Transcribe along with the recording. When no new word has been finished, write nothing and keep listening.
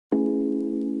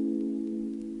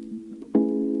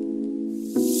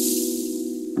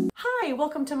Hi,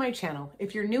 welcome to my channel.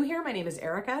 If you're new here, my name is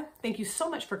Erica. Thank you so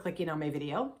much for clicking on my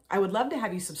video. I would love to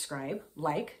have you subscribe,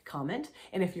 like, comment,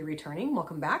 and if you're returning,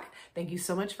 welcome back. Thank you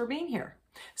so much for being here.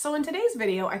 So in today's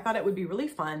video, I thought it would be really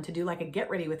fun to do like a get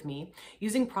ready with me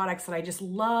using products that I just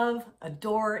love,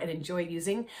 adore, and enjoy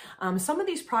using. Some of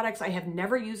these products I have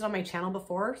never used on my channel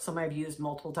before. Some I've used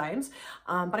multiple times,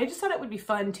 but I just thought it would be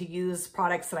fun to use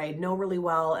products that I know really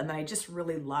well and that I just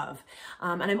really love.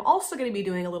 And I'm also going to be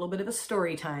doing a little bit of a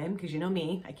story time because you know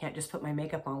me, I can't just put my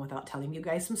makeup on without telling you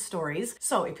guys some stories.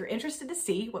 So if you're interested to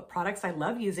see what products I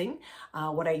love using,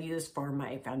 what I use for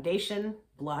my foundation,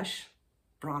 blush,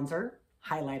 bronzer,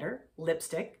 highlighter,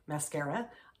 lipstick, mascara,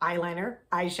 eyeliner,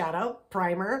 eyeshadow,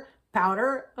 primer,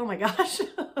 powder, oh my gosh,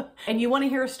 and you want to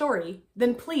hear a story,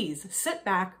 then please sit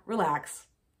back, relax,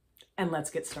 and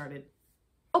let's get started.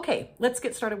 Okay, let's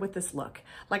get started with this look.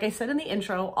 Like I said in the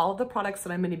intro, all of the products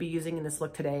that I'm going to be using in this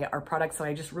look today are products that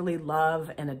I just really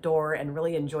love and adore and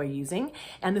really enjoy using.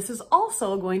 And this is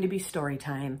also going to be story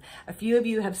time. A few of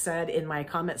you have said in my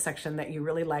comment section that you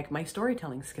really like my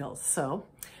storytelling skills. So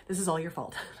this is all your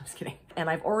fault. I'm just kidding. And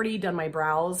I've already done my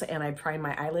brows and I've tried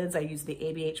my eyelids. I use the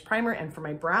ABH primer, and for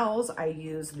my brows, I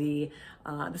use the,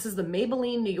 this is the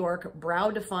Maybelline New York Brow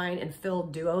Define and Fill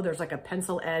Duo. There's like a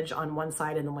pencil edge on one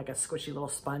side and then like a squishy little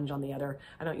sponge on the other.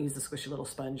 I don't use the squishy little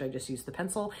sponge. I just use the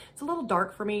pencil. It's a little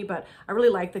dark for me, but I really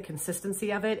like the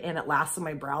consistency of it and it lasts on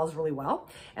my brows really well.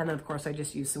 And then of course I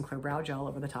just use some clear brow gel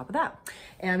over the top of that.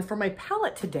 And for my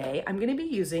palette today, I'm going to be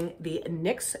using the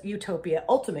NYX Utopia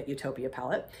Ultimate Utopia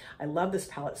palette. I love this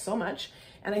palette so much.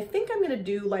 And I think I'm going to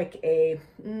do like a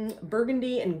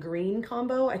burgundy and green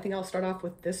combo. I think I'll start off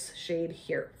with this shade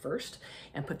here first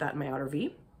and put that in my outer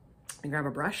V. And grab a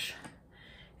brush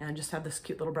and just have this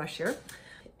cute little brush here.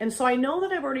 And so I know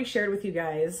that I've already shared with you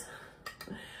guys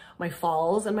my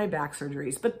falls and my back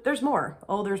surgeries, but there's more.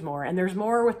 Oh, there's more. And there's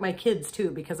more with my kids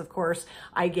too, because of course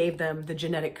I gave them the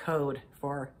genetic code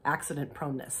for accident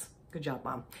proneness. Good job,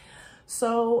 Mom.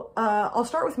 So I'll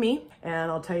start with me and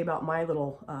I'll tell you about my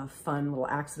little fun little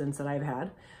accidents that I've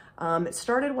had. It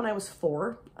started when I was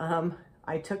 4.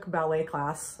 I took ballet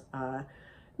class,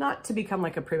 not to become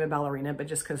like a prima ballerina, but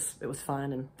just because it was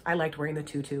fun and I liked wearing the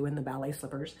tutu and the ballet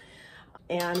slippers.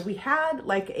 And we had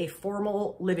like a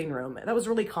formal living room. That was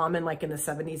really common like in the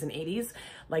 70s and 80s.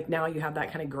 Like now you have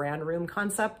that kind of grand room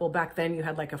concept. Well, back then you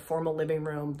had like a formal living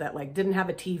room that like didn't have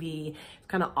a TV,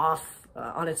 kind of off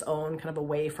on its own, kind of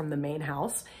away from the main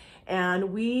house.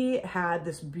 And we had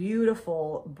this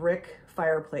beautiful brick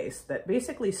fireplace that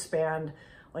basically spanned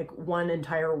like one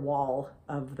entire wall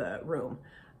of the room.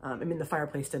 I mean, the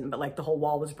fireplace didn't, but like the whole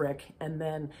wall was brick. And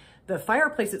then the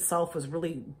fireplace itself was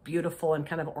really beautiful and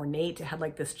kind of ornate. It had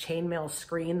like this chainmail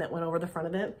screen that went over the front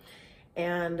of it.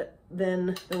 And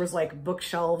then there was like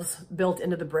bookshelves built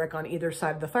into the brick on either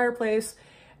side of the fireplace.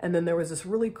 And then there was this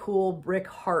really cool brick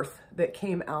hearth that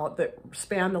came out that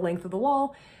spanned the length of the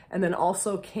wall and then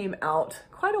also came out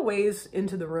quite a ways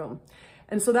into the room.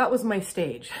 And so that was my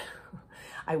stage.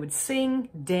 I would sing,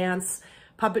 dance,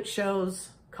 puppet shows,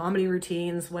 comedy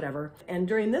routines, whatever. And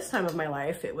during this time of my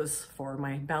life, it was for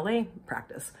my ballet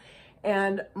practice.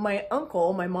 And my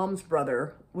uncle, my mom's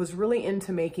brother, was really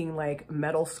into making like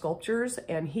metal sculptures,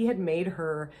 and he had made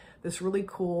her this really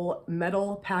cool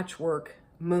metal patchwork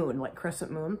moon, like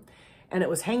crescent moon, and it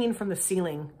was hanging from the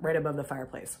ceiling right above the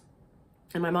fireplace.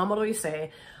 And my mom would always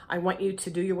say, I want you to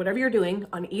do whatever you're doing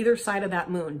on either side of that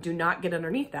moon. Do not get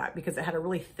underneath that because it had a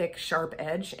really thick, sharp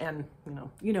edge, and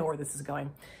you know where this is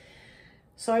going.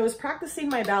 So I was practicing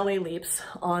my ballet leaps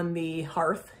on the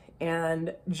hearth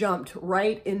and jumped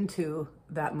right into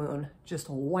that moon, just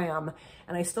wham.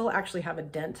 And I still actually have a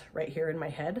dent right here in my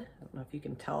head. I don't know if you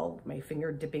can tell my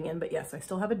finger dipping in, but yes, I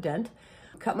still have a dent.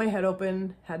 Cut my head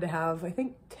open, had to have, I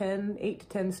think 8 to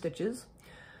 10 stitches.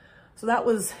 So that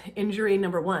was injury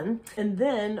number 1. And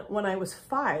then when I was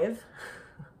 5,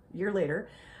 a year later,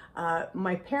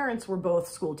 my parents were both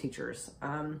school teachers.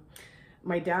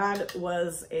 My dad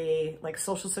was a like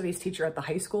social studies teacher at the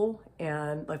high school,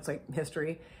 and that's like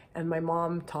history. And my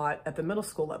mom taught at the middle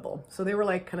school level. So they were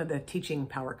like kind of the teaching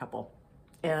power couple.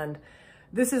 And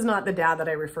this is not the dad that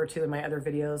I refer to in my other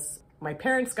videos. My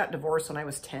parents got divorced when I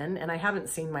was 10, and I haven't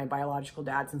seen my biological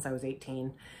dad since I was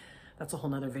 18. That's a whole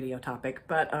nother video topic.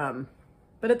 But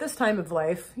at this time of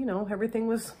life, you know, everything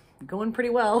was going pretty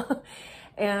well.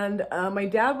 And my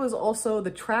dad was also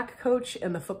the track coach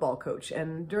and the football coach.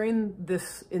 And during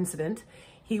this incident,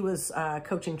 he was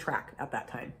coaching track at that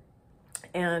time.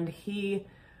 And he,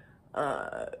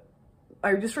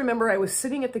 I just remember I was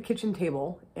sitting at the kitchen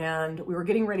table and we were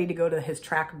getting ready to go to his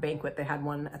track banquet. They had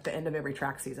one at the end of every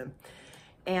track season.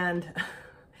 And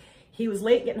he was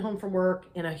late getting home from work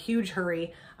in a huge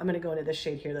hurry. I'm going to go into this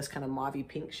shade here, this kind of mauve-y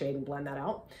pink shade, and blend that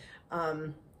out.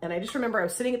 And I just remember I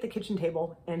was sitting at the kitchen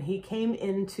table and he came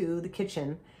into the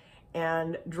kitchen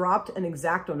and dropped an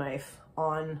X-Acto knife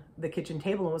on the kitchen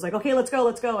table and was like, okay, let's go,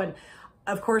 let's go. And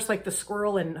of course, like the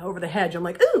squirrel and over the hedge, I'm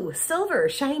like, ooh, silver,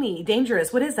 shiny,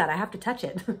 dangerous. What is that? I have to touch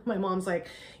it. My mom's like,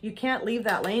 you can't leave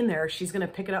that laying there. She's going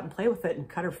to pick it up and play with it and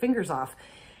cut her fingers off.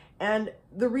 And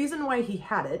the reason why he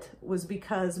had it was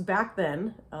because back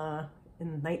then,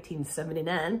 in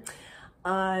 1979,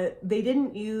 they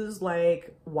didn't use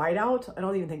like whiteout. I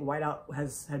don't even think whiteout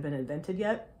had been invented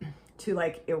yet to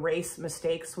like erase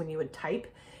mistakes when you would type.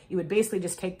 You would basically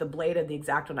just take the blade of the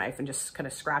X-Acto knife and just kind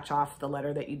of scratch off the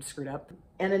letter that you'd screwed up.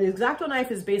 And an X-Acto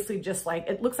knife is basically just like,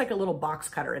 it looks like a little box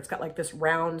cutter. It's got like this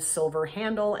round silver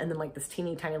handle and then like this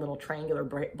teeny tiny little triangular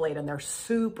blade, and they're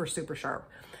super, super sharp.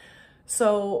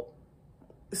 So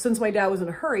since my dad was in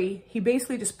a hurry, he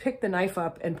basically just picked the knife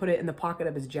up and put it in the pocket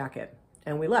of his jacket,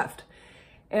 and we left.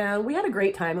 And we had a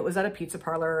great time. It was at a pizza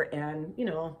parlor, and you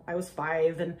know, I was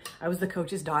 5 and I was the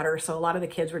coach's daughter. So a lot of the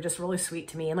kids were just really sweet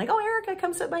to me and like, oh, Erica,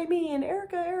 come sit by me. And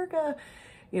Erica,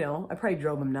 you know, I probably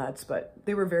drove them nuts, but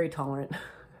they were very tolerant.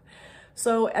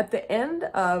 So at the end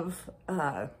of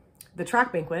the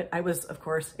track banquet, I was, of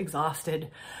course,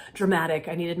 exhausted, dramatic.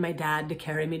 I needed my dad to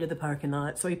carry me to the parking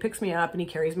lot. So he picks me up and he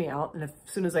carries me out. And as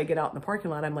soon as I get out in the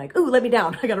parking lot, I'm like, ooh, let me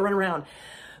down. I got to run around.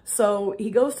 So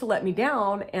he goes to let me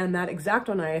down, and that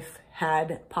X-Acto knife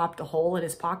had popped a hole in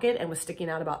his pocket and was sticking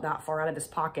out about that far out of his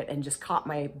pocket and just caught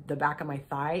the back of my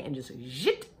thigh and just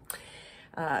zhit,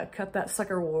 cut that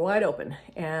sucker wide open.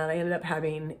 And I ended up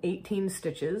having 18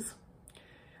 stitches.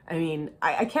 I mean,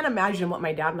 I can't imagine what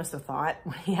my dad must have thought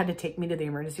when he had to take me to the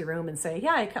emergency room and say,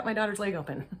 yeah, I cut my daughter's leg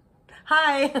open.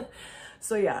 Hi.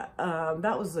 So yeah,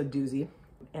 that was a doozy.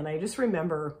 And I just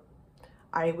remember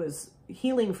I was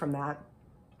healing from that.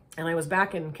 And I was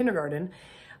back in kindergarten,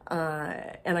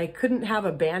 and I couldn't have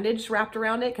a bandage wrapped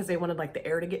around it because they wanted like the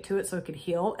air to get to it so it could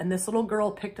heal. And this little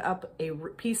girl picked up a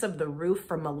piece of the roof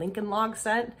from a Lincoln log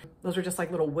set. Those are just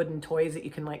like little wooden toys that you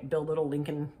can like build little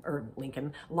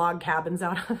Lincoln log cabins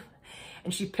out of.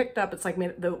 And she picked up, it's like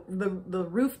the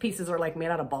roof pieces are like made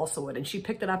out of balsa wood. And she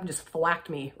picked it up and just thwacked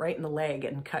me right in the leg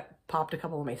and popped a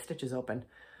couple of my stitches open.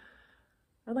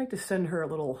 I'd like to send her a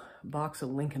little box of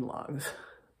Lincoln logs.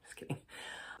 Just kidding.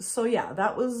 So yeah,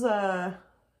 that was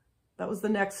the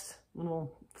next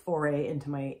little foray into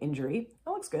my injury.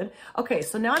 That looks good. Okay,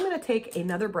 so now I'm going to take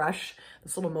another brush,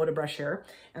 this little Moda brush here,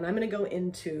 and I'm going to go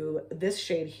into this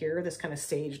shade here, this kind of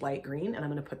sage light green, and I'm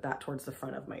going to put that towards the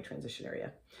front of my transition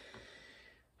area.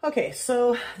 Okay,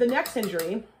 so the next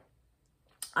injury,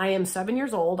 I am 7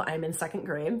 years old. I'm in 2nd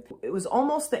grade. It was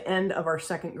almost the end of our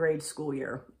 2nd grade school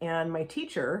year. And my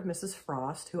teacher, Mrs.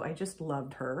 Frost, who I just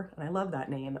loved her, and I love that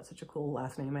name. That's such a cool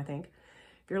last name, I think.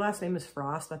 If your last name is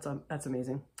Frost, that's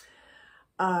amazing.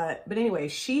 But anyway,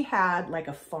 she had like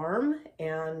a farm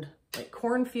and like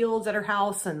cornfields at her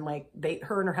house, and like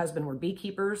her and her husband were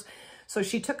beekeepers. So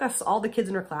she took us, all the kids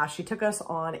in her class, she took us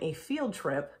on a field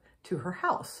trip to her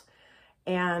house.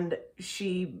 And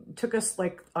she took us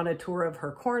like on a tour of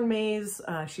her corn maze.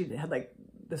 She had like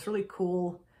this really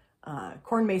cool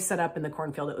corn maze set up in the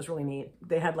cornfield. It was really neat.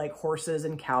 They had like horses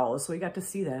and cows, so we got to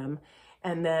see them.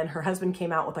 And then her husband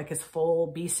came out with like his full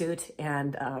bee suit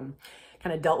and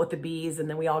kind of dealt with the bees. And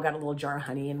then we all got a little jar of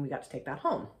honey and we got to take that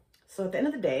home. So at the end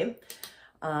of the day,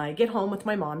 I get home with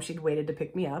my mom. She'd waited to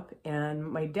pick me up, and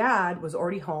my dad was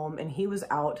already home, and he was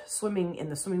out swimming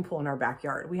in the swimming pool in our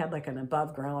backyard. We had like an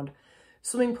above ground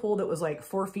swimming pool that was like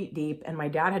 4 feet deep, and my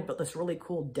dad had built this really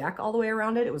cool deck all the way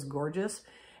around it. It was gorgeous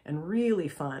and really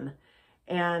fun.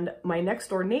 And my next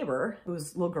door neighbor,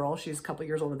 who's a little girl, she's a couple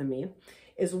years older than me,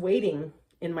 is waiting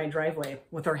in my driveway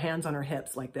with her hands on her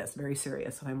hips like this, very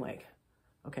serious. And I'm like,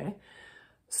 okay.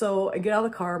 So I get out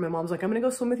of the car. My mom's like, I'm going to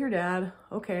go swim with your dad.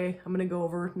 Okay, I'm going to go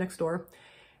over next door.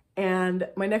 And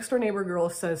my next door neighbor girl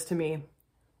says to me,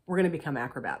 we're going to become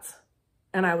acrobats.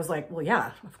 And I was like, well,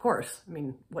 yeah, of course. I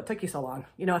mean, what took you so long?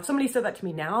 You know, if somebody said that to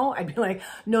me now, I'd be like,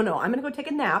 no, I'm going to go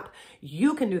take a nap.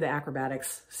 You can do the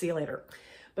acrobatics. See you later.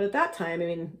 But at that time, I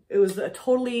mean, it was a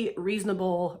totally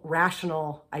reasonable,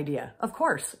 rational idea. Of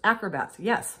course, acrobats,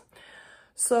 yes.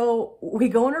 So we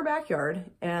go in her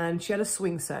backyard, and she had a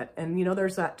swing set. And you know,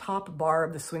 there's that top bar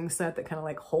of the swing set that kind of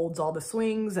like holds all the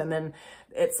swings. And then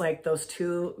it's like those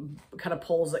two kind of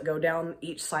poles that go down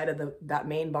each side of that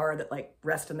main bar that like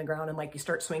rest in the ground. And like you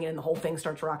start swinging and the whole thing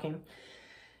starts rocking.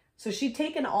 So she'd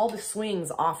taken all the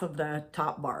swings off of the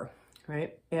top bar,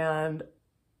 right? And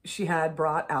she had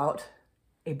brought out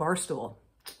a bar stool.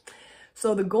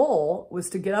 So the goal was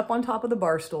to get up on top of the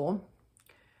bar stool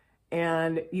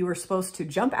and you were supposed to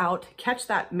jump out, catch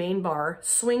that main bar,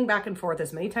 swing back and forth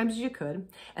as many times as you could,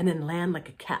 and then land like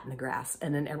a cat in the grass.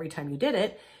 And then every time you did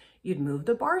it, you'd move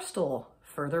the bar stool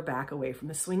further back away from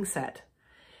the swing set.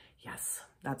 Yes,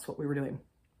 that's what we were doing.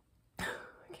 I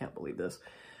can't believe this.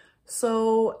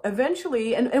 So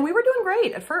eventually, and we were doing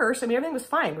great at first. I mean, everything was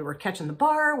fine. We were catching the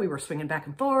bar, we were swinging back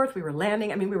and forth, we were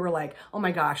landing. I mean, we were like, oh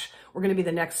my gosh, we're gonna be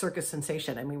the next circus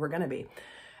sensation. I mean, we're gonna be.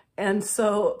 And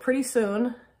so pretty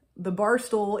soon, the bar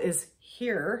stool is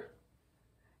here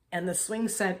and the swing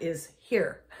set is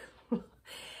here.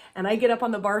 And I get up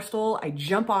on the bar stool, I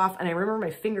jump off, and I remember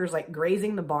my fingers like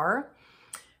grazing the bar,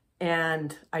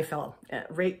 and I fell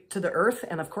right to the earth.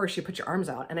 And of course you put your arms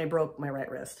out, and I broke my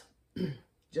right wrist.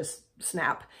 Just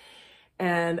snap.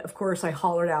 And of course I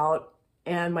hollered out,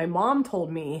 and my mom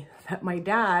told me that my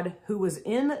dad, who was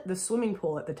in the swimming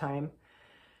pool at the time,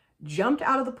 jumped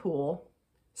out of the pool,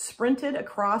 sprinted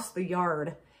across the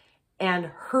yard, and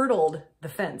hurdled the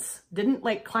fence. Didn't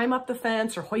like climb up the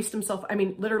fence or hoist himself. I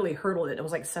mean, literally hurdled it. It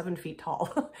was like 7 feet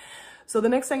tall. So the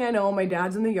next thing I know, my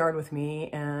dad's in the yard with me,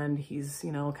 and he's,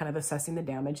 you know, kind of assessing the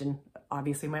damage, and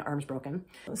obviously my arm's broken.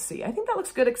 Let's see, I think that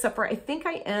looks good, except for I think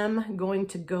I am going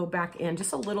to go back in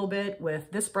just a little bit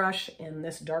with this brush in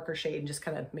this darker shade and just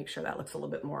kind of make sure that looks a little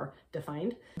bit more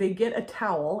defined. They get a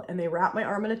towel and they wrap my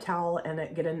arm in a towel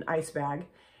and get an ice bag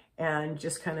and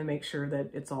just kind of make sure that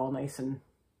it's all nice and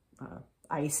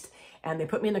iced. And they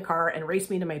put me in the car and raced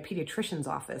me to my pediatrician's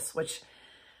office, which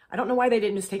I don't know why they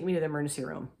didn't just take me to the emergency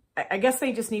room. I guess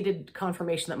they just needed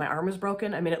confirmation that my arm was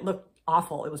broken. I mean, it looked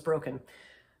awful. It was broken,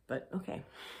 but okay.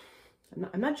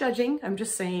 I'm not judging. I'm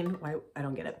just saying why I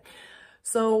don't get it.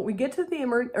 So we get to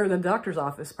the doctor's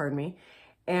office, pardon me.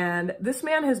 And this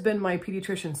man has been my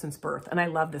pediatrician since birth. And I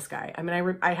love this guy. I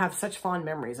mean, I have such fond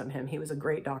memories of him. He was a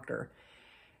great doctor.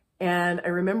 And I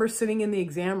remember sitting in the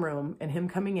exam room and him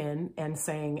coming in and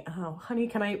saying, oh, honey,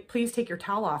 can I please take your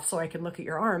towel off so I can look at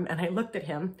your arm? And I looked at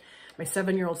him, my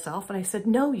 7-year-old self, and I said,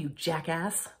 no, you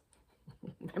jackass.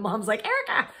 My mom's like,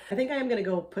 Erica. I think I am going to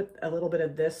go put a little bit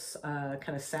of this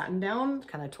kind of satin down,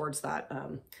 kind of towards that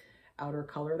outer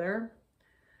color there.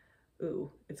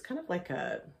 Ooh, it's kind of like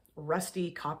a rusty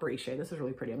coppery shade. This is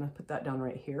really pretty. I'm going to put that down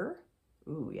right here.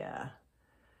 Ooh, yeah.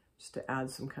 Just to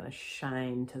add some kind of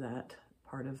shine to that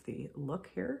part of the look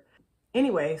here.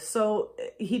 Anyway, so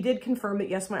he did confirm that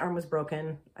yes, my arm was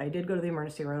broken. I did go to the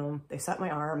emergency room. They set my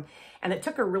arm, and it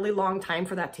took a really long time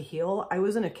for that to heal. I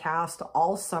was in a cast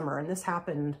all summer, and this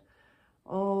happened,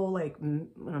 oh, like,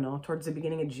 I don't know, towards the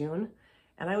beginning of June.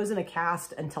 And I was in a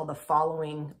cast until the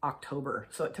following October.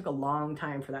 So it took a long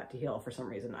time for that to heal for some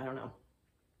reason. I don't know.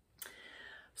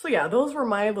 So yeah, those were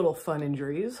my little fun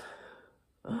injuries.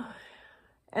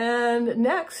 And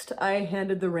next, I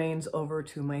handed the reins over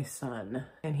to my son.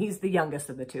 And he's the youngest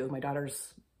of the two. My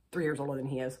daughter's 3 years older than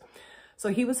he is. So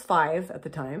he was 5 at the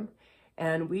time.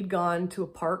 And we'd gone to a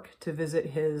park to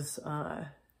visit his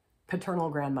paternal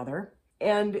grandmother.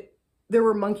 And there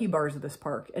were monkey bars at this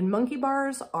park. And monkey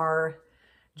bars are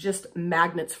just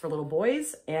magnets for little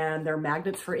boys. And they're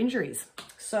magnets for injuries.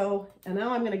 So, and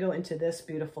now I'm going to go into this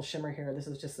beautiful shimmer here. This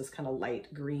is just this kind of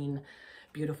light green,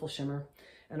 beautiful shimmer.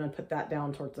 And I'll put that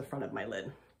down towards the front of my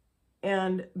lid.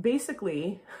 And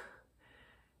basically,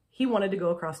 he wanted to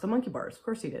go across the monkey bars. Of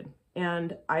course he did.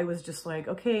 And I was just like,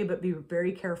 okay, but be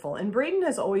very careful. And Braden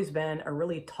has always been a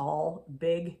really tall,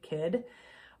 big kid.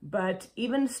 But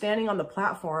even standing on the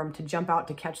platform to jump out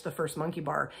to catch the first monkey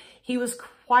bar, he was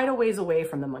quite a ways away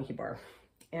from the monkey bar.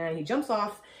 And he jumps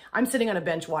off. I'm sitting on a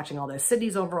bench watching all this.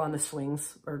 Sydney's over on the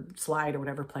swings or slide or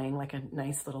whatever, playing like a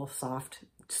nice little soft,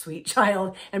 sweet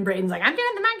child. And Braden's like, I'm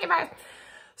doing the monkey bar.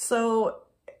 So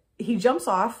he jumps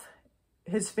off.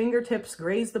 His fingertips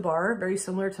graze the bar, very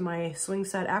similar to my swing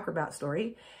set acrobat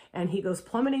story. And he goes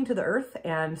plummeting to the earth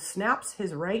and snaps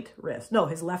his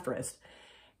his left wrist.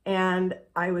 And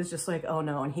I was just like, oh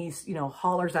no. And he's, you know,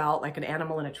 hollers out like an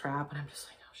animal in a trap. And I'm just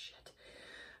like, oh shit.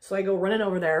 So I go running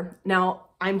over there. Now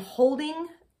I'm holding,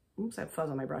 oops, I have fuzz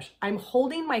on my brush. I'm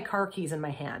holding my car keys in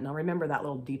my hand. Now remember that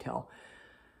little detail.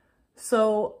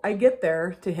 So I get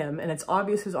there to him and it's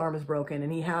obvious his arm is broken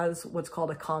and he has what's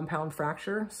called a compound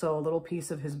fracture. So a little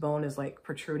piece of his bone is like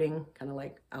protruding, kind of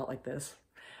like out like this.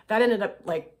 That ended up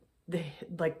like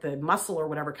the muscle or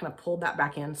whatever kind of pulled that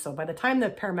back in. So by the time the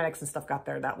paramedics and stuff got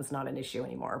there, that was not an issue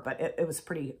anymore, but it was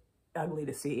pretty ugly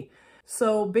to see.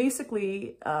 So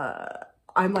basically,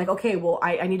 I'm like, okay, well,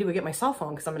 I need to go get my cell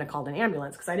phone because I'm going to call an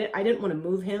ambulance because I didn't want to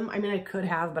move him. I mean, I could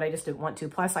have, but I just didn't want to.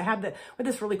 Plus, I had with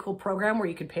this really cool program where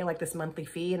you could pay like this monthly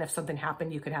fee, and if something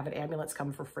happened, you could have an ambulance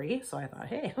come for free. So I thought,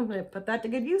 hey, I'm going to put that to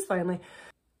good use finally.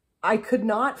 I could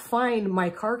not find my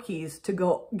car keys to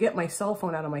go get my cell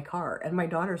phone out of my car. And my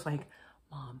daughter's like,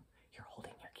 Mom, you're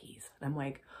holding your keys. And I'm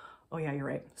like, oh yeah, you're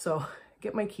right. So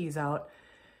get my keys out,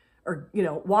 or, you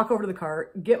know, walk over to the car,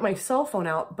 get my cell phone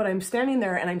out, but I'm standing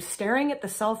there and I'm staring at the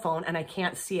cell phone and I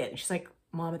can't see it. And she's like,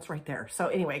 Mom, it's right there. So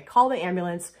anyway, call the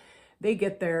ambulance. They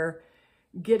get there,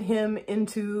 get him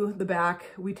into the back.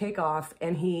 We take off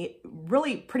and he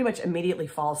really pretty much immediately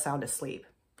falls sound asleep.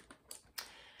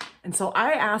 And so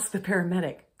I asked the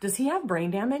paramedic, does he have brain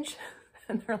damage?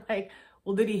 And they're like,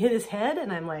 well, did he hit his head?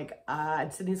 And I'm like,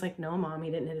 and Sydney's like, no, Mom,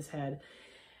 he didn't hit his head.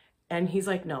 And he's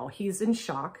like, no, he's in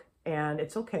shock and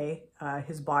it's okay.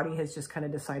 His body has just kind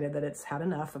of decided that it's had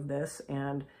enough of this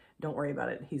and don't worry about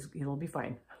it. He'll be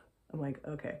fine. I'm like,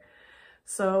 okay.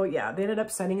 So yeah, they ended up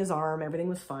setting his arm. Everything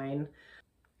was fine.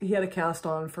 He had a cast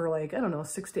on for like, I don't know,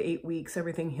 6 to 8 weeks.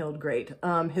 Everything healed great.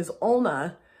 His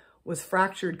ulna was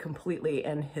fractured completely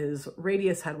and his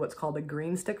radius had what's called a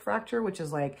green stick fracture, which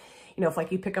is like, you know, if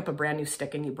like you pick up a brand new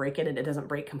stick and you break it and it doesn't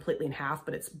break completely in half,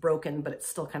 but it's broken, but it's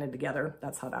still kind of together.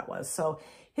 That's how that was. So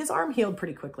his arm healed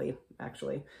pretty quickly,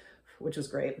 actually, which was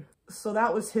great. So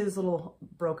that was his little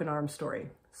broken arm story.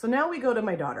 So now we go to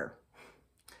my daughter.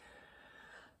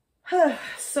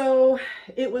 So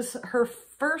it was her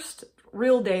first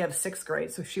real day of 6th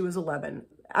grade. So she was 11.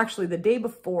 Actually, the day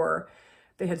before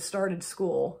they had started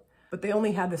school, but they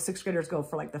only had the 6th graders go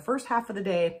for like the first half of the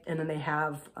day. And then they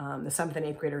have the 7th and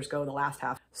 8th graders go the last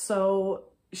half. So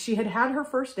she had her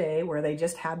first day where they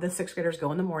just had the 6th graders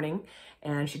go in the morning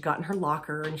and she'd gotten her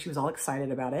locker and she was all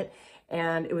excited about it.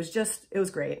 And it was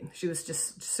great. She was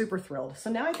just super thrilled. So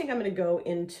now I think I'm going to go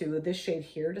into this shade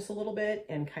here just a little bit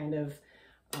and kind of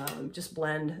just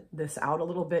blend this out a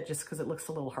little bit just because it looks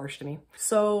a little harsh to me.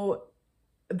 So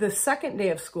the second day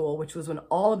of school, which was when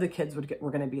all of the kids were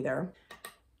going to be there,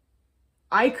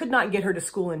 I could not get her to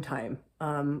school in time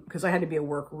because I had to be at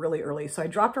work really early. So I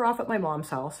dropped her off at my mom's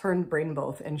house, her and Braden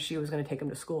both, and she was going to take him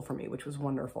to school for me, which was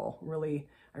wonderful.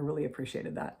 I really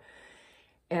appreciated that.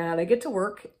 And I get to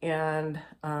work and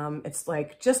it's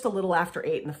like just a little after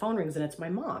 8 and the phone rings and it's my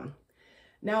mom.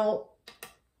 Now,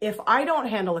 if I don't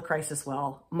handle a crisis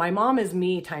well, my mom is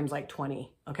me times like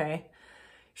 20, okay?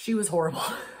 She was horrible.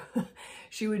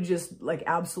 She would just like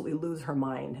absolutely lose her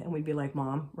mind. And we'd be like,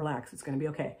 Mom, relax, it's gonna be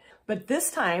okay. But this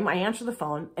time I answer the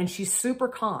phone and she's super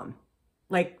calm,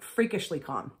 like freakishly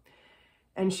calm.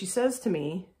 And she says to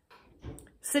me,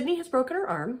 Sydney has broken her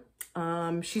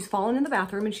arm. She's fallen in the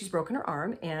bathroom and she's broken her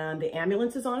arm and the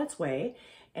ambulance is on its way.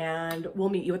 And we'll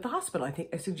meet you at the hospital.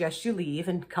 I suggest you leave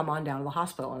and come on down to the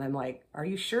hospital. And I'm like, are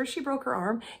you sure she broke her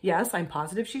arm? Yes, I'm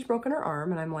positive she's broken her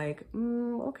arm. And I'm like,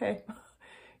 okay,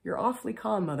 you're awfully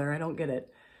calm, Mother. I don't get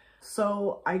it.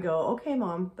 So I go, okay,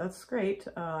 Mom, that's great.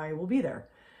 I will be there.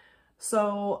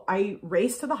 So I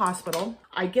race to the hospital.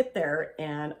 I get there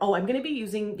and, oh, I'm going to be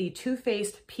using the Too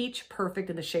Faced Peach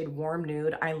Perfect in the shade Warm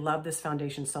Nude. I love this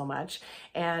foundation so much.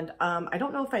 And I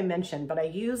don't know if I mentioned, but I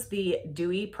use the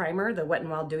Dewy primer, the Wet n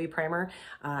Wild Dewy primer.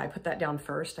 I put that down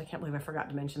first. I can't believe I forgot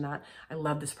to mention that. I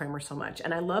love this primer so much.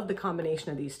 And I love the combination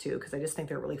of these two because I just think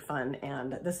they're really fun.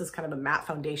 And this is kind of a matte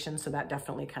foundation, so that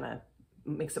definitely kind of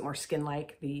makes it more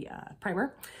skin-like, the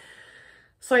primer.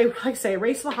 So I, like I say,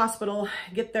 race to the hospital,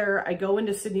 get there, I go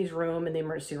into Sydney's room in the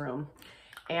emergency room,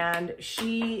 and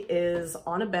she is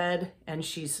on a bed and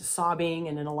she's sobbing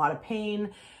and in a lot of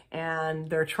pain, and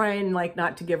they're trying like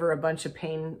not to give her a bunch of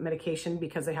pain medication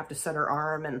because they have to set her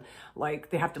arm and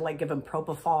like they have to like give them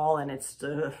propofol and it's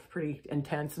pretty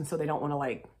intense, and so they don't want to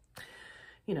like,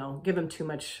 you know, give them too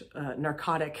much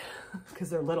narcotic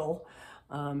because they're little,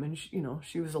 and she, you know,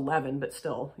 she was 11 but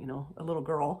still, you know, a little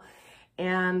girl.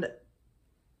 And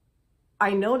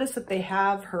I noticed that they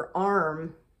have her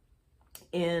arm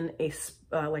in a,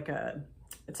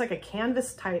 it's like a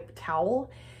canvas type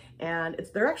towel, and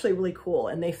they're actually really cool,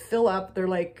 and they fill up, they're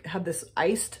like, have this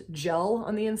iced gel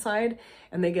on the inside,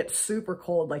 and they get super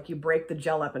cold, like you break the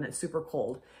gel up and it's super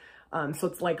cold. So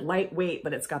it's like lightweight,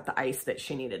 but it's got the ice that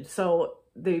she needed. So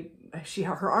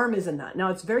her arm is in that. Now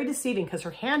it's very deceiving because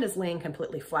her hand is laying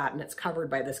completely flat and it's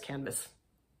covered by this canvas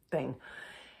thing.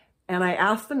 And I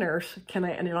asked the nurse, can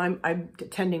I, and you know, I'm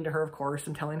tending to her, of course,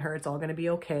 and telling her it's all going to be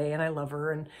okay. And I love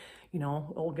her and, you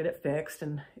know, we'll get it fixed.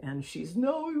 And she's,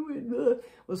 no, it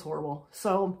was horrible.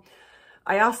 So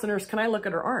I asked the nurse, can I look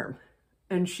at her arm?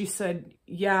 And she said,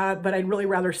 yeah, but I'd really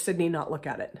rather Sydney not look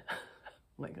at it.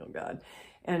 I'm like, oh God.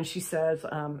 And she says,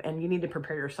 and you need to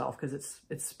prepare yourself because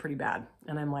it's pretty bad.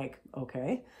 And I'm like,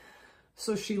 okay.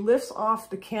 So she lifts off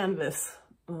the canvas,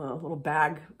 little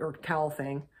bag or towel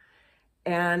thing.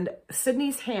 And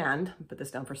Sydney's hand, put this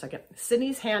down for a second.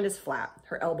 Sydney's hand is flat,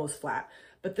 her elbow's flat,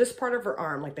 but this part of her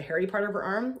arm, like the hairy part of her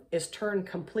arm, is turned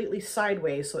completely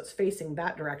sideways, so it's facing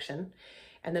that direction.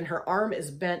 And then her arm is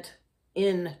bent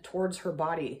in towards her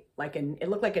body, like it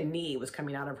looked like a knee was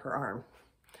coming out of her arm.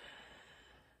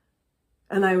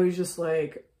 And I was just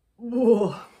like,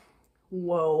 whoa,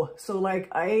 whoa. So like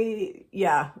I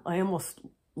almost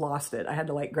lost it. I had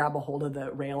to like grab a hold of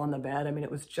the rail on the bed. I mean,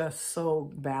 it was just so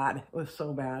bad. It was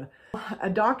so bad. A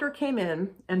doctor came in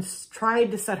and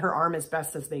tried to set her arm as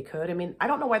best as they could. I mean, I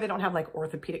don't know why they don't have like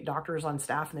orthopedic doctors on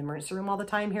staff in the emergency room all the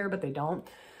time here, but they don't.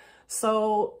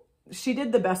 So she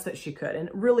did the best that she could, and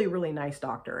really, really nice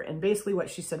doctor. And basically what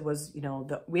she said was, you know,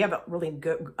 we have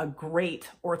a great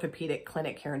orthopedic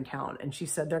clinic here in town. And she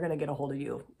said, they're going to get a hold of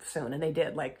you soon. And they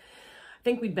did. Like, I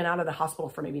think we'd been out of the hospital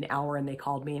for maybe an hour, and they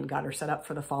called me and got her set up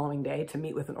for the following day to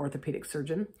meet with an orthopedic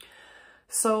surgeon.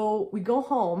 So we go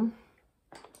home,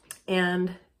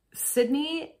 and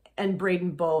Sydney and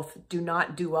Braden both do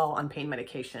not do well on pain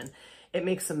medication. It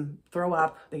makes them throw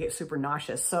up. They get super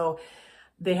nauseous. So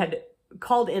they had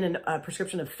called in a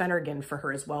prescription of Phenergan for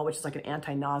her as well, which is like an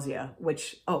anti-nausea,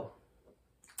 which,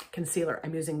 concealer.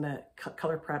 I'm using the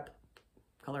Coloupop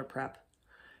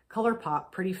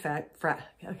Pretty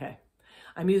okay.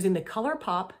 I'm using the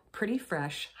Coloupop Pretty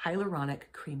Fresh Hyaluronic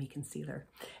Creamy Concealer.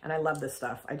 And I love this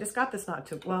stuff. I just got this I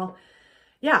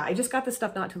just got this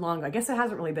stuff not too long ago. I guess it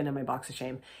hasn't really been in my box of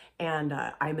shame. And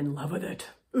I'm in love with it.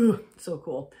 Ooh, so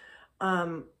cool.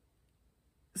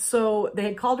 So they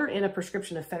had called her in a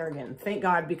prescription of Phenergan. Thank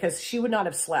God, because she would not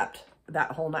have slept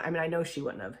that whole night. I mean, I know she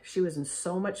wouldn't have. She was in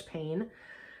so much pain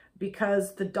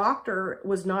because the doctor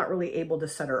was not really able to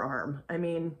set her arm. I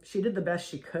mean, she did the best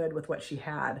she could with what she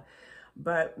had.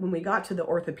 But when we got to the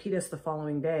orthopedist the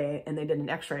following day and they did an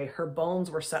x-ray, her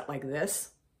bones were set like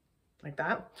this, like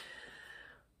that.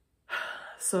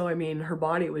 So, I mean, her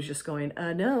body was just going,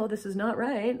 no, this is not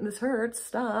right. This hurts.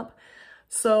 Stop.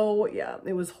 So yeah,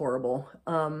 it was horrible.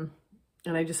 And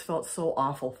I just felt so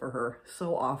awful for her.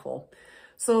 So awful.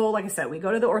 So like I said, we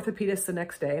go to the orthopedist the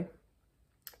next day,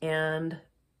 and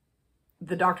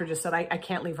the doctor just said, I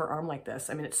can't leave her arm like this.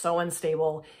 I mean, it's so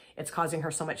unstable. It's causing her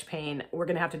so much pain. We're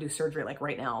going to have to do surgery like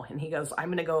right now. And he goes, I'm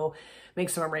going to go make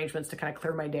some arrangements to kind of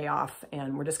clear my day off.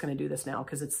 And we're just going to do this now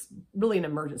because it's really an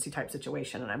emergency type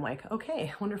situation. And I'm like,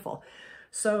 okay, wonderful.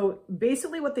 So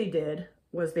basically what they did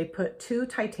was they put 2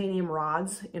 titanium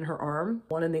rods in her arm,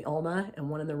 one in the ulna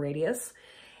and one in the radius.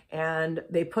 And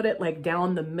they put it like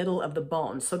down the middle of the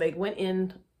bone. So they went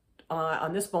in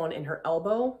on this bone in her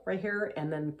elbow right here,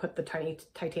 and then put the tiny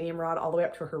titanium rod all the way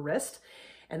up to her wrist.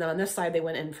 And then on this side, they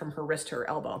went in from her wrist to her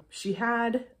elbow. She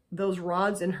had those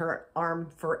rods in her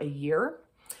arm for a year.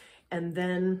 And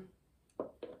then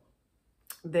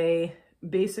they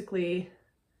basically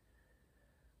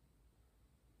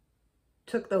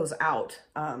took those out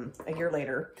a year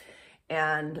later,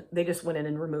 and they just went in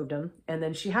and removed them. And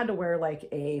then she had to wear like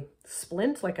a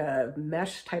splint, like a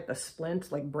mesh type of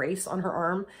splint, like brace on her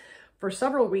arm for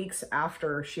several weeks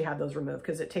after she had those removed,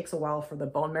 because it takes a while for the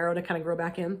bone marrow to kind of grow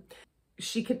back in.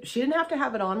 She didn't have to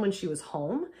have it on when she was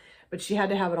home, but she had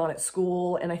to have it on at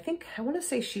school. And I want to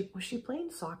say was she playing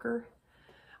soccer?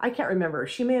 I can't remember.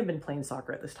 She may have been playing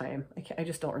soccer at this time. I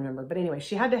just don't remember. But anyway,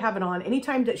 she had to have it on.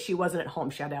 Anytime that she wasn't at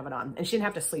home, she had to have it on. And she didn't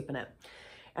have to sleep in it.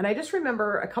 And I just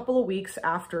remember a couple of weeks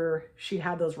after she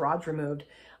had those rods removed,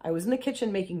 I was in the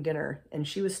kitchen making dinner, and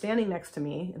she was standing next to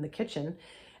me in the kitchen.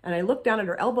 And I looked down at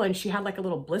her elbow, and she had like a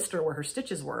little blister where her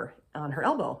stitches were on her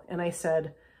elbow. And I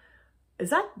said, is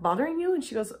that bothering you? And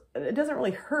she goes, it doesn't really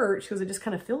hurt. She goes, it just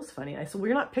kind of feels funny. I said, well,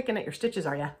 you're not picking at your stitches,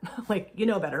 are you? Like, you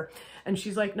know better. And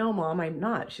she's like, no, Mom, I'm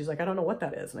not. She's like, I don't know what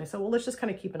that is. And I said, well, let's just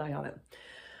kind of keep an eye on it.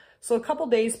 So a couple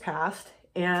days passed,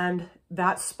 and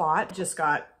that spot just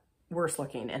got worse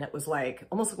looking. And it was like,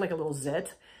 almost looked like a little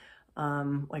zit.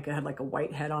 Like it had like a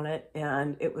white head on it,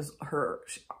 and it was her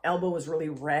elbow was really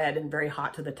red and very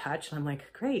hot to the touch. And I'm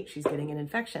like, great, she's getting an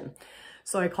infection.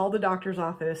 So I called the doctor's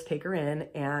office, take her in,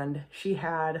 and she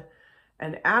had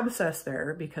an abscess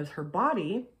there because her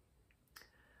body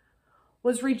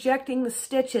was rejecting the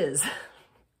stitches.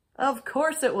 Of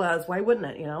course it was. Why wouldn't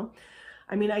it, you know?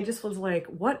 I mean, I just was like,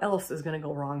 what else is going to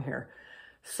go wrong here?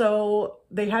 So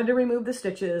they had to remove the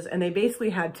stitches, and they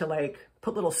basically had to like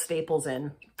put little staples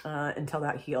in until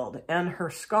that healed. And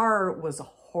her scar was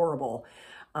horrible.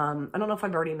 I don't know if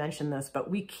I've already mentioned this, but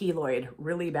we keloid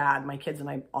really bad. My kids and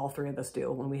I, all 3 of us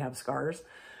do when we have scars.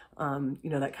 You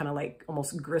know, that kind of like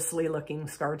almost gristly looking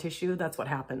scar tissue. That's what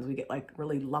happens. We get like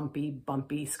really lumpy,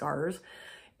 bumpy scars.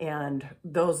 And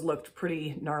those looked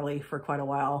pretty gnarly for quite a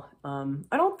while.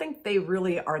 I don't think they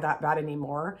really are that bad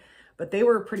anymore, but they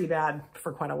were pretty bad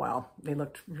for quite a while. They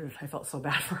looked, I felt so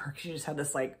bad for her. She just had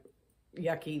this like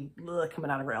yucky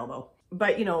coming out of her elbow.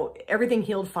 But, you know, everything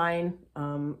healed fine.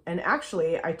 And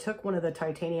actually, I took one of the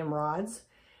titanium rods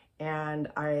and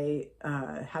I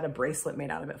had a bracelet made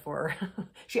out of it for her.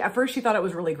 At first she thought it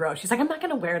was really gross. She's like, I'm not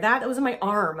going to wear that. That was in my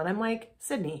arm. And I'm like,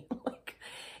 Sydney, like,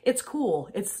 it's cool.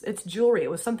 It's jewelry. It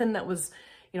was something that was,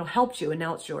 you know, helped you, and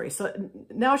now it's jewelry. So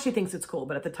now she thinks it's cool,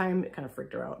 but at the time it kind of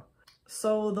freaked her out.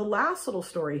 So the last little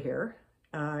story here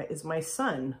is my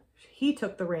son. He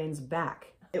took the reins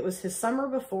back. It was his summer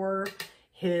before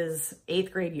his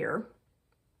 8th grade year,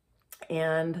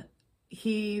 and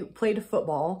he played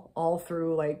football all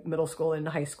through like middle school into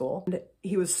high school. And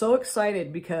he was so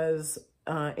excited because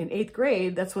in 8th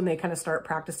grade, that's when they kind of start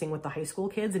practicing with the high school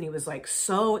kids. And he was like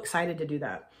so excited to do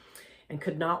that and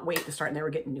could not wait to start. And they were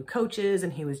getting new coaches,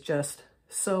 and he was just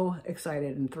so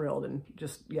excited and thrilled and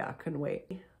just, yeah, couldn't wait.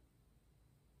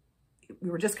 We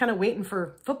were just kind of waiting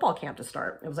for football camp to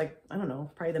start. It was like, I don't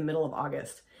know, probably the middle of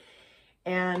August.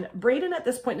 And Braden at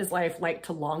this point in his life liked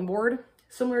to longboard,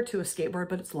 similar to a skateboard,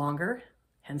 but it's longer,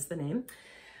 hence the name.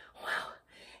 Wow.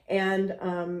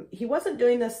 And he wasn't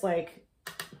doing this like,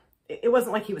 it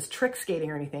wasn't like he was trick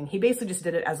skating or anything. He basically just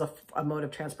did it as a mode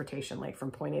of transportation, like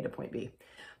from point A to point B.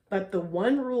 But the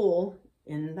one rule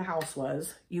in the house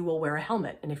was you will wear a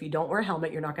helmet. And if you don't wear a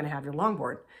helmet, you're not going to have your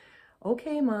longboard.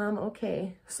 Okay, Mom,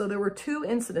 okay. So there were 2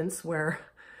 incidents where,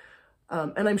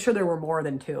 and I'm sure there were more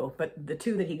than 2, but the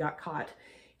 2 that he got caught,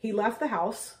 he left the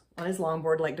house on his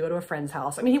longboard, like to go to a friend's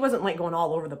house. I mean, he wasn't like going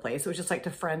all over the place. It was just like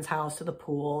to friend's house, to the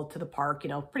pool, to the park, you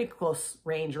know, pretty close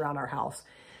range around our house.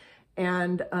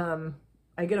 And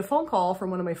I get a phone call from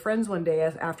one of my friends one day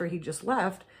after he just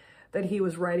left that he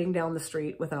was riding down the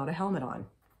street without a helmet on.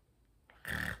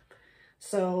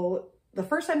 So the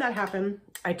first time that happened,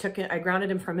 I grounded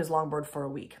him from his longboard for a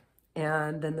week.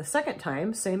 And then the second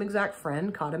time, same exact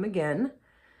friend caught him again.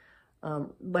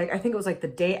 Like, I think it was like the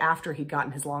day after he'd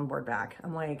gotten his longboard back.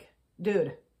 I'm like,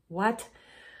 dude, what?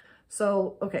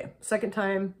 So, okay, second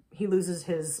time he loses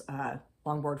his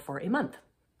longboard for a month.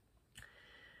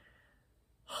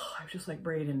 I was just like,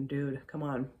 Braden, dude, come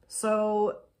on.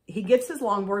 So he gets his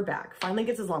longboard back, finally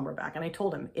gets his longboard back. And I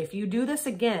told him, if you do this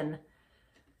again,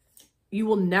 you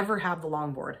will never have the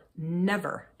longboard,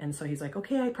 never. And so he's like,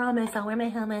 okay, I promise I'll wear my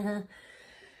helmet.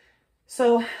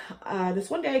 So this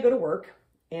one day I go to work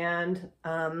and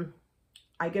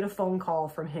I get a phone call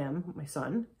from him, my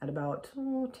son, at about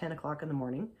 10 o'clock in the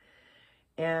morning.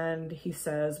 And he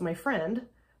says, my friend,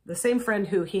 the same friend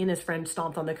who he and his friend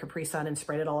stomped on the Capri Sun and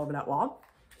sprayed it all over that wall,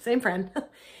 same friend,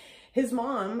 his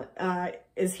mom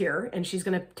is here and she's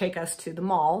going to take us to the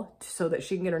mall so that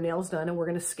she can get her nails done. And we're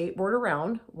going to skateboard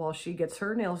around while she gets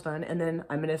her nails done. And then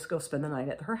I'm going to go spend the night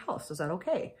at her house. Is that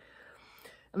okay?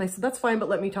 And I said, that's fine, but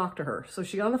let me talk to her. So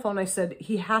she got on the phone. I said,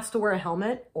 he has to wear a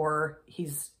helmet or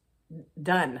he's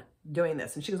done doing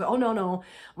this. And she goes, oh, no,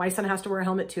 my son has to wear a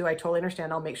helmet too. I totally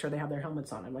understand. I'll make sure they have their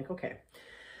helmets on. I'm like, okay,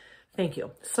 thank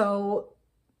you. So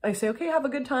I say, okay, have a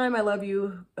good time. I love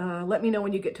you. Let me know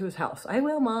when you get to his house. I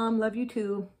will, Mom. Love you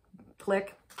too.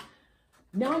 Click.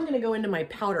 Now I'm going to go into my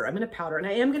powder. I'm going to powder, and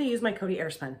I am going to use my Coty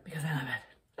Airspun because I love it.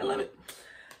 I love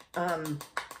it.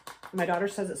 My daughter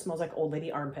says it smells like old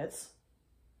lady armpits.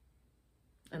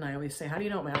 And I always say, how do you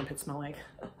know what my armpits smell like?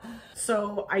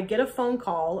 So I get a phone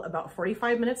call about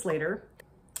 45 minutes later,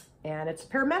 and it's a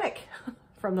paramedic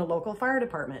from the local fire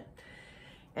department.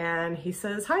 And he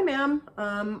says, hi, ma'am,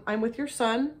 I'm with your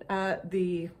son at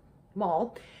the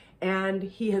mall, and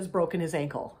he has broken his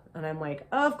ankle. And I'm like,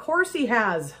 of course he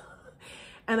has.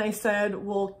 And I said,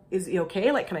 well, is he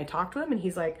okay? Like, can I talk to him? And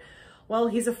he's like, well,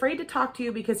 he's afraid to talk to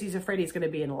you because he's afraid he's going to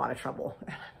be in a lot of trouble. And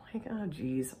I'm like, oh,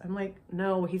 geez. I'm like,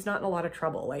 no, he's not in a lot of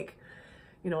trouble. Like,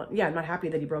 you know, yeah, I'm not happy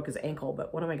that he broke his ankle,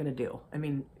 but what am I going to do? I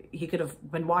mean, he could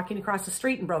have been walking across the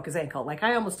street and broke his ankle like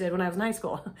I almost did when I was in high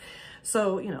school.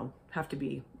 So, you know, have to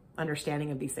be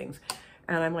understanding of these things.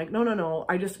 And I'm like, no,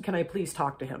 can I please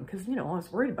talk to him? Because, you know, I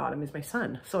was worried about him. He's my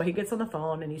son. So he gets on the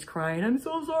phone and he's crying. I'm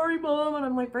so sorry, Mom. And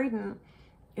I'm like, Braden,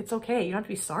 it's okay. You don't have to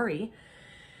be sorry.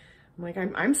 I'm like,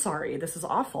 I'm sorry. This is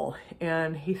awful.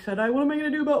 And he said, what am I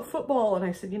going to do about football? And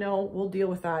I said, you know, we'll deal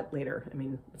with that later. I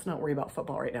mean, let's not worry about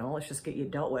football right now. Let's just get you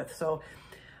dealt with. So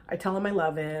I tell him I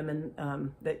love him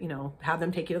and that, you know, have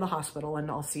them take you to the hospital and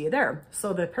I'll see you there.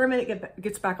 So the paramedic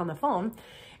gets back on the phone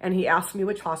and he asks me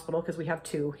which hospital, because we have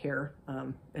 2 here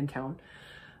in town.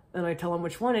 And I tell him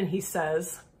which one, and he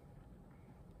says,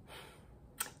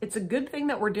 it's a good thing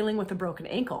that we're dealing with a broken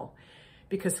ankle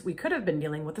because we could have been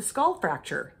dealing with a skull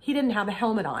fracture. He didn't have a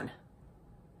helmet on.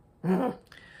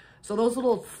 So those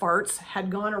little farts had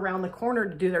gone around the corner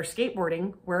to do their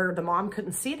skateboarding where the mom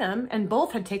couldn't see them, and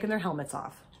both had taken their helmets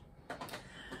off.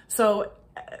 So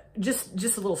just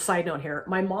a little side note here.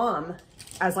 My mom,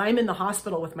 as I'm in the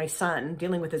hospital with my son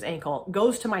dealing with his ankle,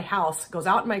 goes to my house, goes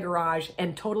out in my garage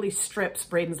and totally strips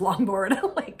Braden's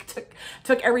longboard. Like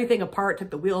took everything apart, took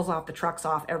the wheels off, the trucks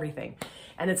off, everything.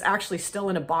 And it's actually still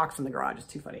in a box in the garage. It's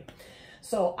too funny.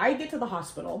 So I get to the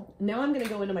hospital. Now I'm going to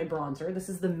go into my bronzer. This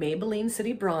is the Maybelline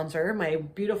City Bronzer. My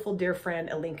beautiful dear friend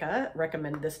Alinka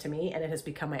recommended this to me, and it has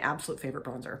become my absolute favorite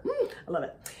bronzer. I love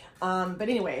it. But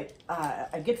anyway,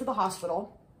 I get to the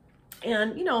hospital,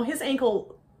 and you know, his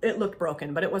ankle, it looked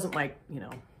broken, but it wasn't like, you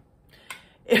know,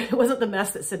 it wasn't the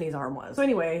mess that Sydney's arm was. So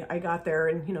anyway, I got there,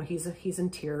 and you know, he's in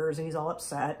tears and he's all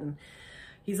upset and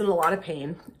he's in a lot of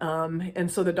pain. And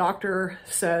so the doctor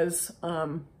says,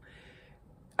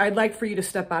 I'd like for you to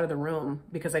step out of the room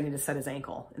because I need to set his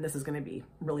ankle and this is going to be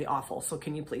really awful. So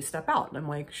can you please step out? And I'm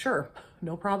like, sure,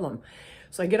 no problem.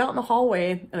 So I get out in the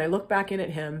hallway and I look back in at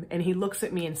him and he looks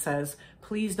at me and says,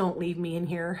 please don't leave me in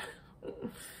here.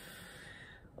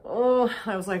 Oh,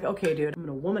 I was like, okay, dude, I'm going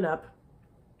to woman up.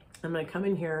 I'm going to come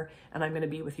in here and I'm going to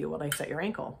be with you while I set your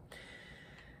ankle.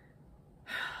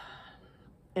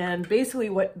 And basically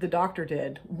what the doctor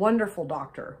did, wonderful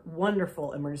doctor,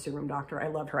 wonderful emergency room doctor. I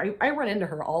love her. I run into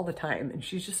her all the time and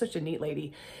she's just such a neat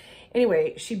lady.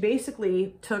 Anyway, she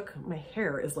basically took, my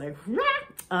hair is like,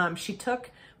 she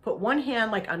put one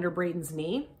hand like under Braden's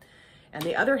knee and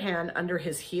the other hand under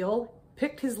his heel,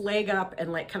 picked his leg up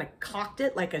and like kind of cocked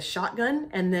it like a shotgun.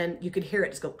 And then you could hear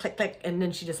it just go click, click. And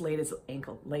then she just laid his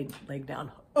leg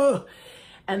down. Ugh.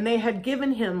 And they had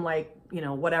given him like, you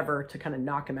know, whatever to kind of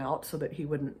knock him out so that he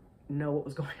wouldn't know what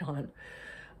was going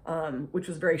on, which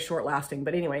was very short lasting.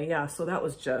 But anyway, yeah, so that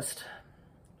was just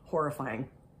horrifying.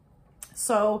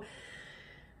 So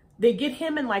they get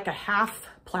him in like a half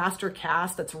plaster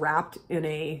cast that's wrapped in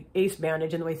a ace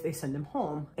bandage and the way they send him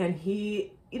home. And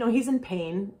he, you know, he's in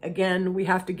pain. Again, we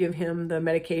have to give him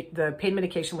the pain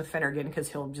medication with Phenergan because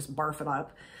he'll just barf it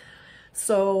up.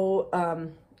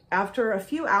 So after a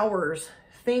few hours,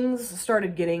 things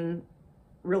started getting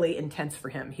really intense for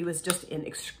him. He was just in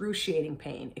excruciating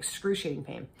pain.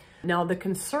 Now the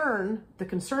concern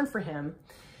for him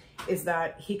is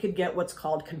that he could get what's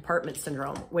called compartment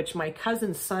syndrome, which my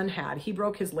cousin's son had. He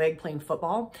broke his leg playing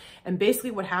football. And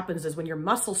basically what happens is when your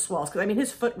muscle swells, because I mean,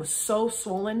 his foot was so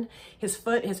swollen, his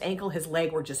foot, his ankle, his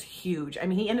leg were just huge. I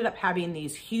mean, he ended up having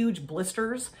these huge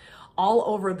blisters all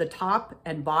over the top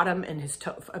and bottom and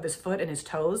of his foot and his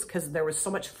toes because there was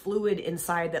so much fluid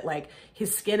inside that like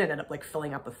his skin ended up like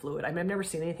filling up with fluid. I mean, I've never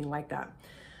seen anything like that.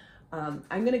 I'm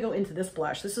going to go into this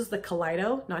blush. This is the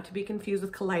Kaleido, not to be confused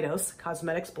with Kaleidos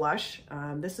Cosmetics blush.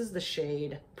 This is the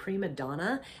shade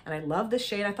Primadonna, and I love this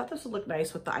shade. I thought this would look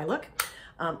nice with the eye look.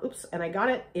 Oops, and I got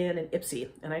it in an Ipsy,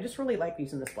 and I just really like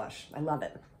using this blush. I love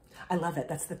it. I love it.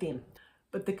 That's the theme.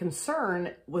 But the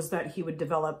concern was that he would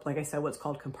develop, like I said, what's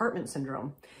called compartment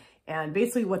syndrome. And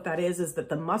basically what that is that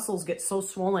the muscles get so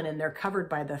swollen and they're covered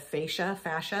by the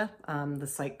fascia.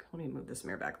 This like, let me move this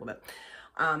mirror back a little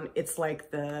bit. It's like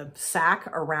the sac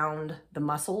around the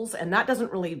muscles and that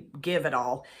doesn't really give at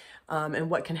all. And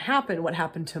what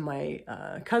happened to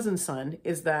my cousin's son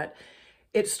is that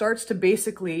it starts to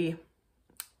basically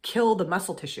kill the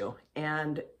muscle tissue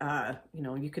and you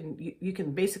know, you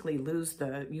can basically lose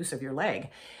the use of your leg.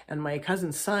 And my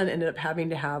cousin's son ended up having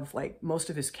to have like most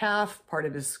of his calf, part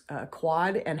of his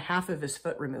quad and half of his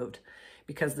foot removed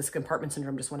because this compartment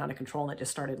syndrome just went out of control and it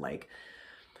just started like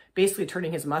basically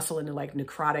turning his muscle into like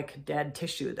necrotic dead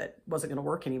tissue that wasn't going to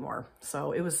work anymore.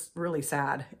 So it was really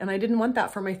sad and I didn't want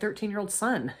that for my 13-year-old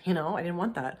son. You know, I didn't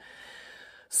want that.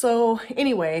 So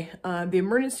anyway, the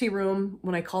emergency room,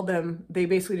 when I called them, they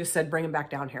basically just said, bring him back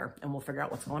down here and we'll figure out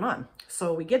what's going on.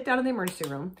 So we get down to the emergency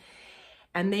room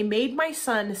and they made my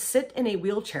son sit in a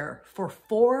wheelchair for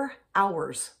 4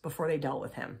 hours before they dealt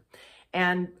with him.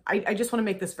 And I just want to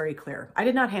make this very clear. I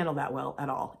did not handle that well at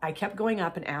all. I kept going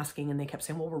up and asking and they kept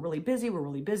saying, well, we're really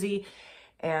busy.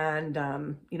 And,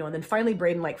 you know, and then finally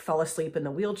Braden like fell asleep in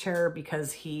the wheelchair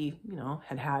because he, you know,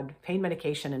 had pain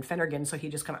medication and Phenergan. So he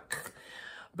just kind of,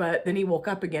 but then he woke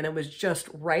up again and was just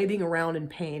writhing around in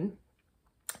pain.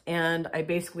 And I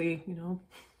basically, you know,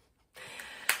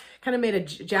 kind of made a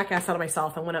jackass out of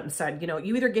myself and went up and said, you know,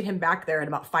 you either get him back there in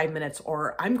about 5 minutes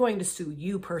or I'm going to sue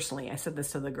you personally. I said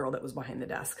this to the girl that was behind the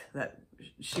desk, that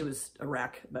she was a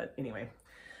wreck, but anyway.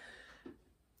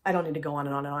 I don't need to go on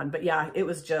and on and on, but yeah, it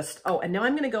was just, oh, and now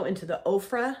I'm going to go into the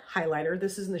Ofra highlighter.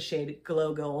 This is in the shade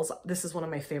Glow Goals. This is one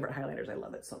of my favorite highlighters. I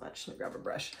love it so much. Let me grab a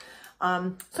brush.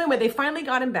 So anyway, they finally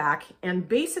got him back. And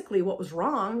basically what was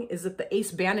wrong is that the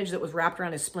ace bandage that was wrapped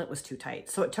around his splint was too tight.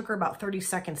 So it took her about 30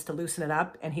 seconds to loosen it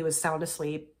up, and he was sound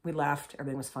asleep. We left,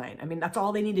 everything was fine. I mean, that's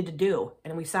all they needed to do.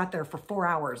 And we sat there for 4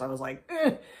 hours. I was like,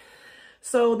 eh.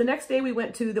 So the next day we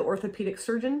went to the orthopedic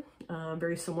surgeon,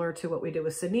 very similar to what we did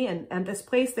with Sydney. And at this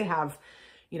place they have,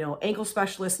 you know, ankle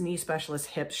specialists, knee specialists,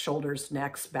 hips, shoulders,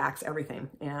 necks, backs, everything.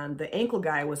 And the ankle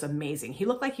guy was amazing. He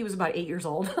looked like he was about 8 years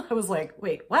old. I was like,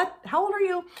 wait, what? How old are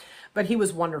you? But he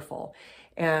was wonderful.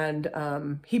 And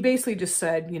he basically just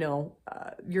said, you know,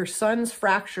 your son's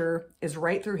fracture is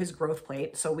right through his growth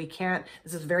plate. So we can't,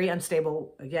 this is very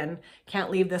unstable. Again, can't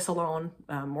leave this alone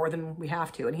more than we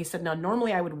have to. And he said, now,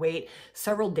 normally I would wait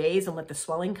several days and let the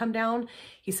swelling come down.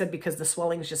 He said, because the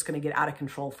swelling is just going to get out of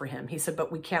control for him. He said,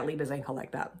 but we can't leave his ankle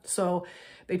like that. So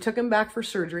they took him back for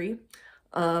surgery.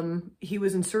 He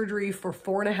was in surgery for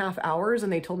 4.5 hours,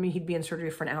 and they told me he'd be in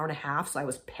surgery for 1.5 hours. So I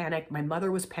was panicked. My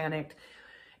mother was panicked.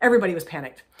 Everybody was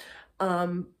panicked.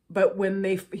 But when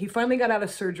he finally got out of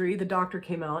surgery, the doctor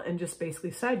came out and just basically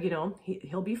said, you know,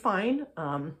 he'll be fine.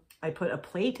 I put a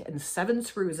plate and 7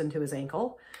 screws into his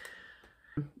ankle,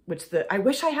 which I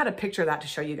wish I had a picture of that to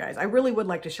show you guys. I really would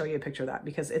like to show you a picture of that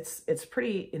because it's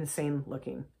pretty insane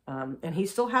looking. And he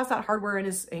still has that hardware in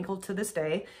his ankle to this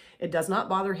day. It does not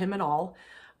bother him at all.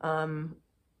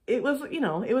 It was, you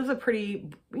know, it was a pretty,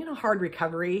 you know, hard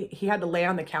recovery. He had to lay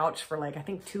on the couch for like, I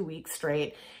think 2 weeks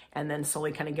straight, and then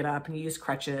slowly kind of get up and use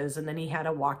crutches. And then he had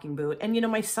a walking boot. And, you know,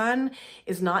 my son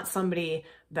is not somebody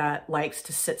that likes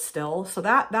to sit still. So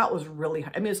that was really,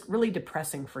 I mean, it was really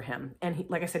depressing for him. And he,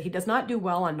 like I said, he does not do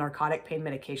well on narcotic pain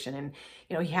medication. And,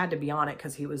 you know, he had to be on it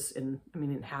because he was in, I mean,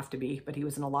 he didn't have to be, but he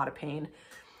was in a lot of pain.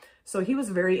 So he was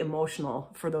very emotional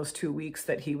for those 2 weeks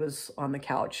that he was on the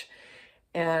couch.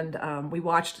 And we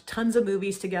watched tons of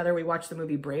movies together. We watched the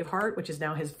movie Braveheart, which is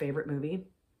now his favorite movie.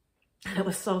 It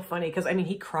was so funny because, I mean,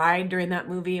 he cried during that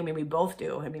movie. I mean, we both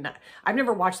do. I mean, I've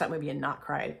never watched that movie and not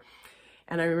cried.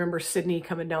 And I remember Sydney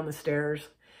coming down the stairs,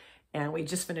 and we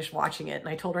just finished watching it. And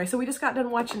I told her, I said, we just got done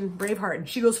watching Braveheart. And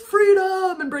she goes,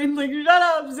 freedom! And Braden's like, shut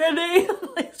up, Sydney!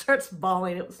 Like, starts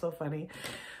bawling. It was so funny.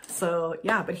 So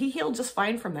yeah, but he healed just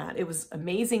fine from that. It was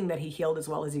amazing that he healed as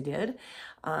well as he did.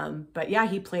 But yeah,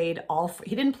 he played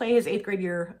he didn't play his 8th grade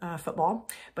year football,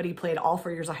 but he played all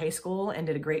 4 years of high school and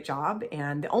did a great job.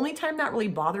 And the only time that really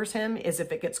bothers him is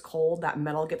if it gets cold, that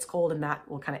metal gets cold, and that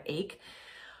will kind of ache.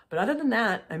 But other than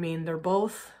that, I mean,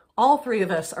 all 3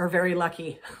 of us are very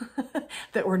lucky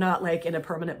that we're not like in a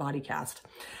permanent body cast.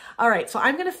 All right, so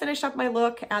I'm gonna finish up my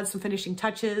look, add some finishing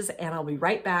touches, and I'll be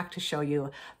right back to show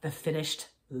you the finished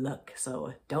look.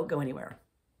 So don't go anywhere.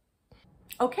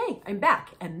 Okay, I'm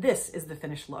back, and this is the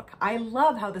finished look. I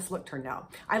love how this look turned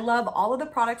out. I love all of the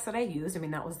products that I used. I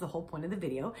mean, that was the whole point of the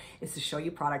video, is to show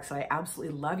you products that I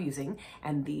absolutely love using,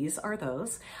 and these are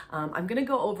those. I'm gonna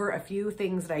go over a few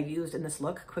things that I used in this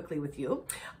look quickly with you.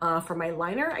 For my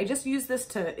liner, I just used this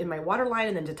in my waterline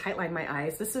and then to tightline my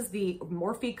eyes. This is the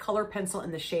Morphe Color Pencil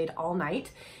in the shade All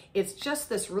Night. It's just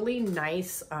this really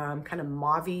nice kind of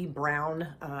mauve-y brown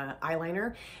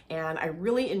eyeliner, and I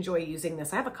really enjoy using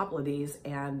this. I have a couple of these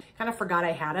and kind of forgot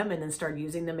I had them and then started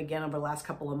using them again over the last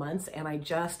couple of months, and I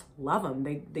just love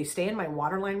them. They stay in my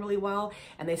waterline really well,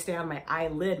 and they stay on my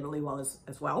eyelid really well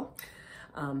as well.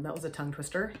 That was a tongue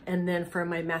twister. And then for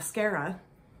my mascara,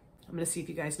 I'm gonna see if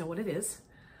you guys know what it is.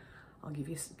 I'll give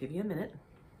you a minute.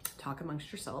 Talk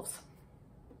amongst yourselves.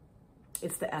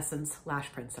 It's the Essence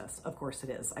Lash Princess. Of course it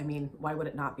is. I mean, why would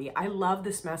it not be? I love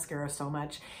this mascara so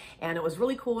much. And it was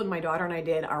really cool when my daughter and I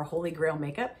did our Holy Grail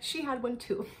makeup. She had one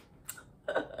too.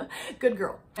 Good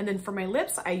girl. And then for my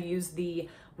lips, I used the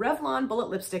Revlon Bullet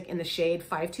Lipstick in the shade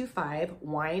 525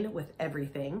 Wine with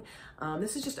Everything.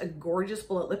 This is just a gorgeous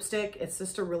bullet lipstick. It's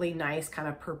just a really nice kind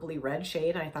of purpley red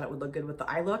shade. And I thought it would look good with the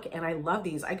eye look. And I love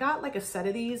these. I got like a set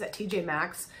of these at TJ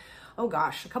Maxx. Oh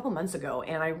gosh, a couple months ago,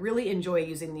 and I really enjoy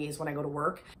using these when I go to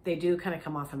work. They do kind of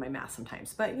come off in my mask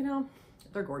sometimes, but you know,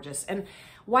 they're gorgeous. And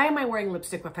why am I wearing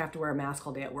lipstick if I have to wear a mask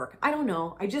all day at work? I don't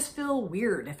know. I just feel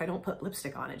weird if I don't put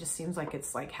lipstick on. It just seems like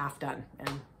it's like half done,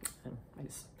 and I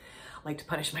just like to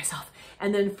punish myself.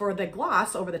 And then for the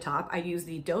gloss over the top, I use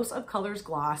the Dose of Colors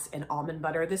gloss in Almond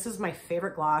Butter. This is my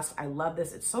favorite gloss. I love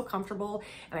this. It's so comfortable,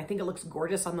 and I think it looks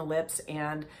gorgeous on the lips.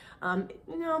 And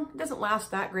You know, it doesn't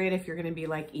last that great if you're gonna be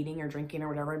like eating or drinking or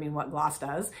whatever. I mean, what gloss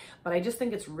does, but I just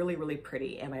think it's really, really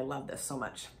pretty and I love this so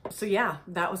much. So yeah,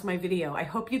 that was my video. I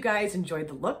hope you guys enjoyed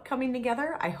the look coming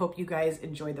together. I hope you guys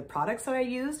enjoyed the products that I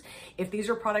used. If these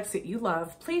are products that you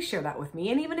love, please share that with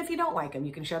me. And even if you don't like them,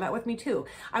 you can share that with me too.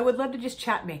 I would love to just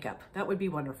chat makeup. That would be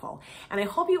wonderful. And I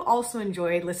hope you also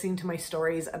enjoyed listening to my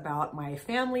stories about my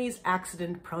family's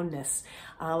accident proneness.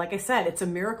 Like I said, it's a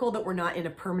miracle that we're not in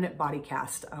a permanent body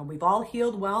cast. We've all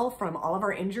healed well from all of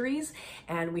our injuries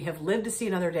and we have lived to see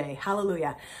another day.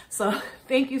 Hallelujah. So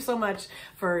thank you so much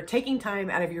for taking time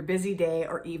out of your busy day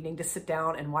or evening to sit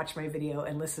down and watch my video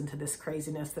and listen to this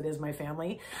craziness that is my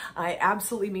family. It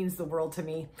absolutely means the world to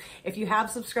me. If you have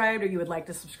subscribed or you would like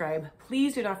to subscribe,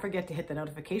 please do not forget to hit the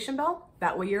notification bell.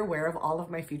 That way you're aware of all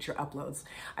of my future uploads.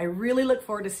 I really look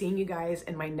forward to seeing you guys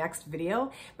in my next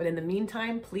video. But in the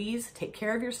meantime, please take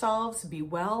care of yourselves, be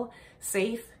well,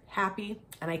 safe, happy,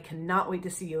 and I cannot wait to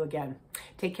see you again.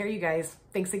 Take care, you guys.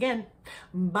 Thanks again.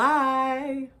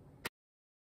 Bye.